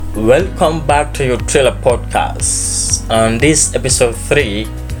Welcome back to your Trailer Podcast. On this episode 3,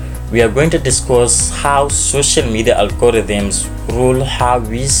 we are going to discuss how social media algorithms rule how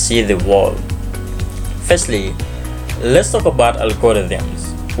we see the world. Firstly, let's talk about algorithms.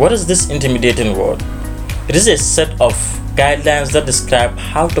 What is this intimidating word? It is a set of guidelines that describe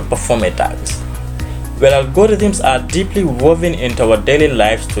how to perform a task. Well, algorithms are deeply woven into our daily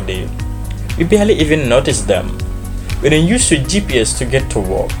lives today. We barely even notice them. When you use your GPS to get to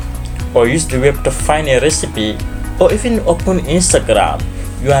work, or use the web to find a recipe, or even open Instagram,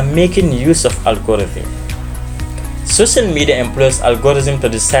 you are making use of algorithm. Social media employs algorithm to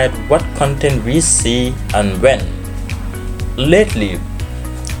decide what content we see and when. Lately,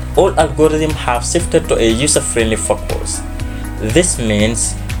 all algorithms have shifted to a user-friendly focus. This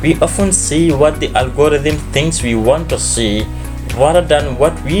means we often see what the algorithm thinks we want to see rather than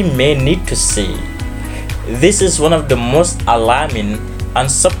what we may need to see. This is one of the most alarming and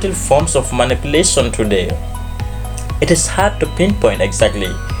subtle forms of manipulation today. It is hard to pinpoint exactly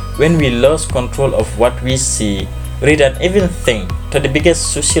when we lose control of what we see, read, and even think to the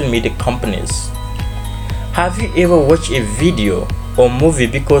biggest social media companies. Have you ever watched a video or movie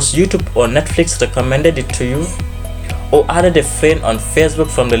because YouTube or Netflix recommended it to you? Or added a friend on Facebook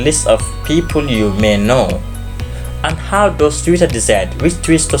from the list of people you may know? And how does Twitter decide which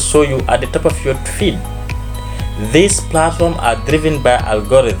tweets to show you at the top of your feed? These platforms are driven by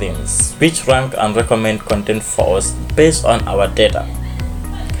algorithms which rank and recommend content for us based on our data.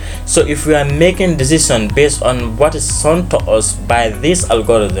 So if we are making decisions based on what is shown to us by this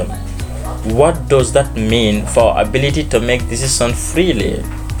algorithm, what does that mean for our ability to make decisions freely?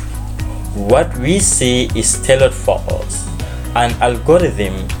 What we see is tailored for us. An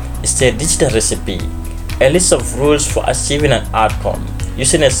algorithm is a digital recipe, a list of rules for achieving an outcome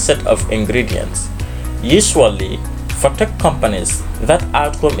using a set of ingredients. Usually, for tech companies, that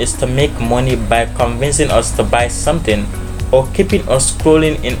outcome is to make money by convincing us to buy something or keeping us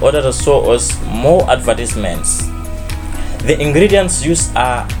scrolling in order to show us more advertisements. The ingredients used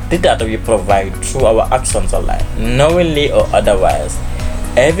are data that we provide through our actions online, knowingly or otherwise.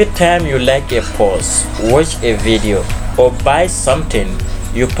 Every time you like a post, watch a video, or buy something,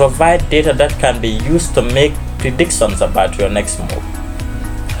 you provide data that can be used to make predictions about your next move.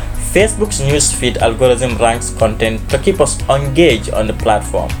 Facebook's newsfeed algorithm ranks content to keep us engaged on the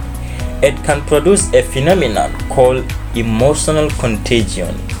platform. It can produce a phenomenon called emotional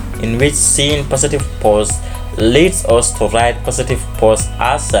contagion, in which seeing positive posts leads us to write positive posts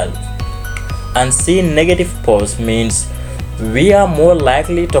ourselves, and seeing negative posts means we are more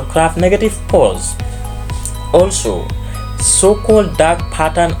likely to craft negative posts. Also, so-called dark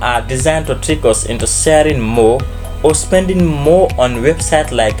patterns are designed to trick us into sharing more or spending more on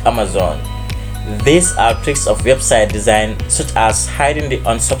websites like Amazon. These are tricks of website design, such as hiding the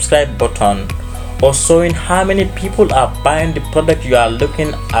unsubscribe button or showing how many people are buying the product you are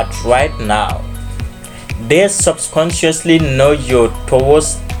looking at right now. They subconsciously know you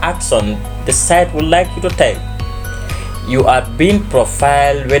towards action the site would like you to take. You are being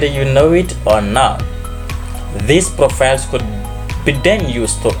profiled whether you know it or not. These profiles could be then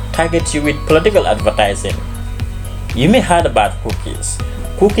used to target you with political advertising. You may heard about cookies.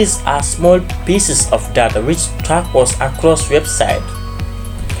 Cookies are small pieces of data which track us across websites.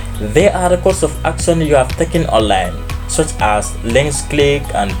 They are records of action you have taken online, such as links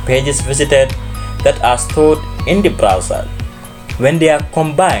clicked and pages visited that are stored in the browser. When they are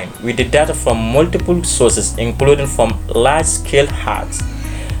combined with the data from multiple sources, including from large-scale hacks,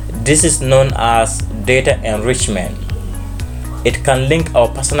 this is known as data enrichment. It can link our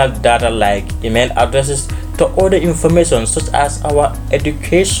personal data like email addresses to other information such as our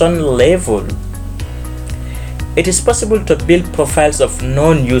education level. It is possible to build profiles of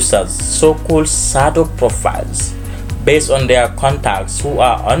known users, so-called shadow profiles, based on their contacts who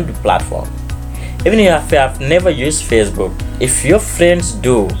are on the platform. Even if you have never used Facebook, if your friends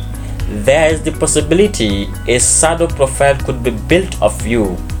do, there is the possibility a shadow profile could be built of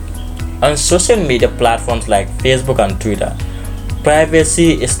you. On social media platforms like Facebook and Twitter,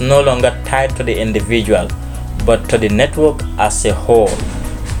 privacy is no longer tied to the individual, but to the network as a whole.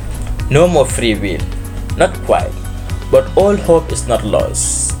 No more free will, not quite, but all hope is not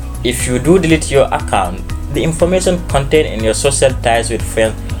lost. If you do delete your account, the information contained in your social ties with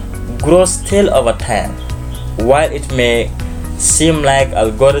friends grows still over time. While it may seem like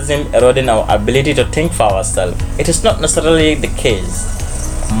algorithm eroding our ability to think for ourselves, it is not necessarily the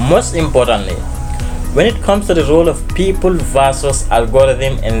case. Most importantly, when it comes to the role of people versus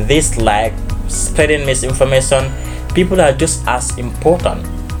algorithm in this, like spreading misinformation, people are just as important.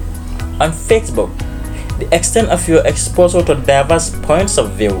 On Facebook, The extent of your exposure to diverse points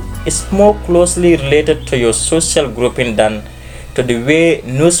of view is more closely related to your social grouping than to the way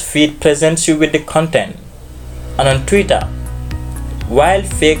newsfeed presents you with the content. And on Twitter, while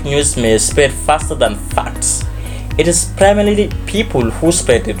fake news may spread faster than facts, it is primarily people who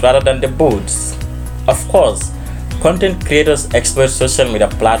spread it rather than the bots. Of course, content creators exploit social media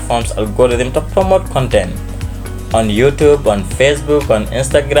platforms algorithm to promote content on YouTube, on Facebook, on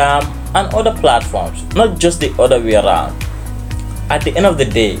Instagram, and other platforms, not just the other way around. At the end of the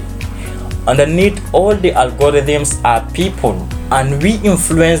day, underneath all the algorithms are people, and we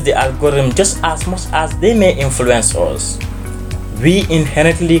influence the algorithm just as much as they may influence us. We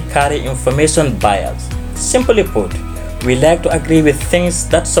inherently carry information bias. Simply put, we like to agree with things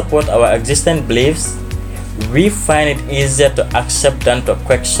that support our existing beliefs. We find it easier to accept than to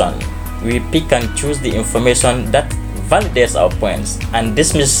question. We pick and choose the information that validates our points and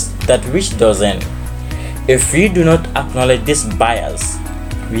dismiss that which doesn't. If we do not acknowledge this bias,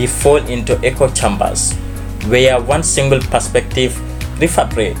 we fall into echo chambers where one single perspective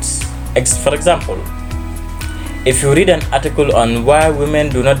reverberates. For example, if you read an article on why women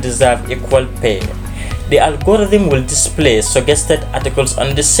do not deserve equal pay, the algorithm will display suggested articles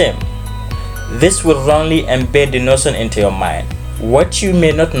on the same. This will wrongly embed the notion into your mind. What you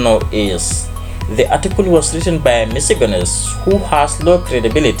may not know is the article was written by a misogynist who has low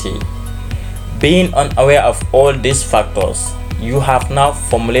credibility. Being unaware of all these factors, you have now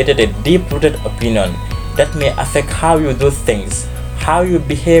formulated a deep-rooted opinion that may affect how you do things, how you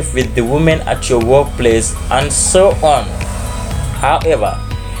behave with the women at your workplace, and so on. However,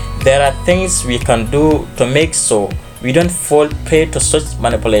 there are things we can do to make so we don't fall prey to such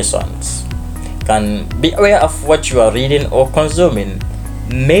manipulations. Can be aware of what you are reading or consuming.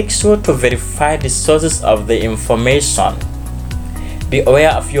 Make sure to verify the sources of the information. Be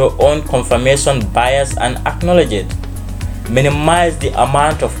aware of your own confirmation bias and acknowledge it. Minimize the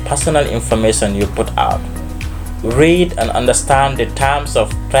amount of personal information you put out. Read and understand the terms of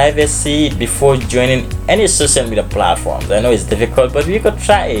privacy before joining any social media platforms. I know it's difficult, but we could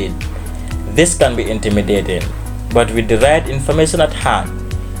try it. This can be intimidating, but with the right information at hand,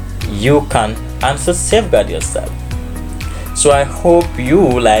 you can also safeguard yourself. So I hope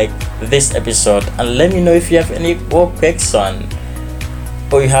you like this episode, and let me know if you have any more question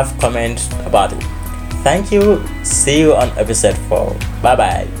or you have comments about it. Thank you. See you on episode 4. Bye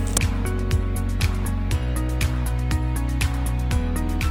bye.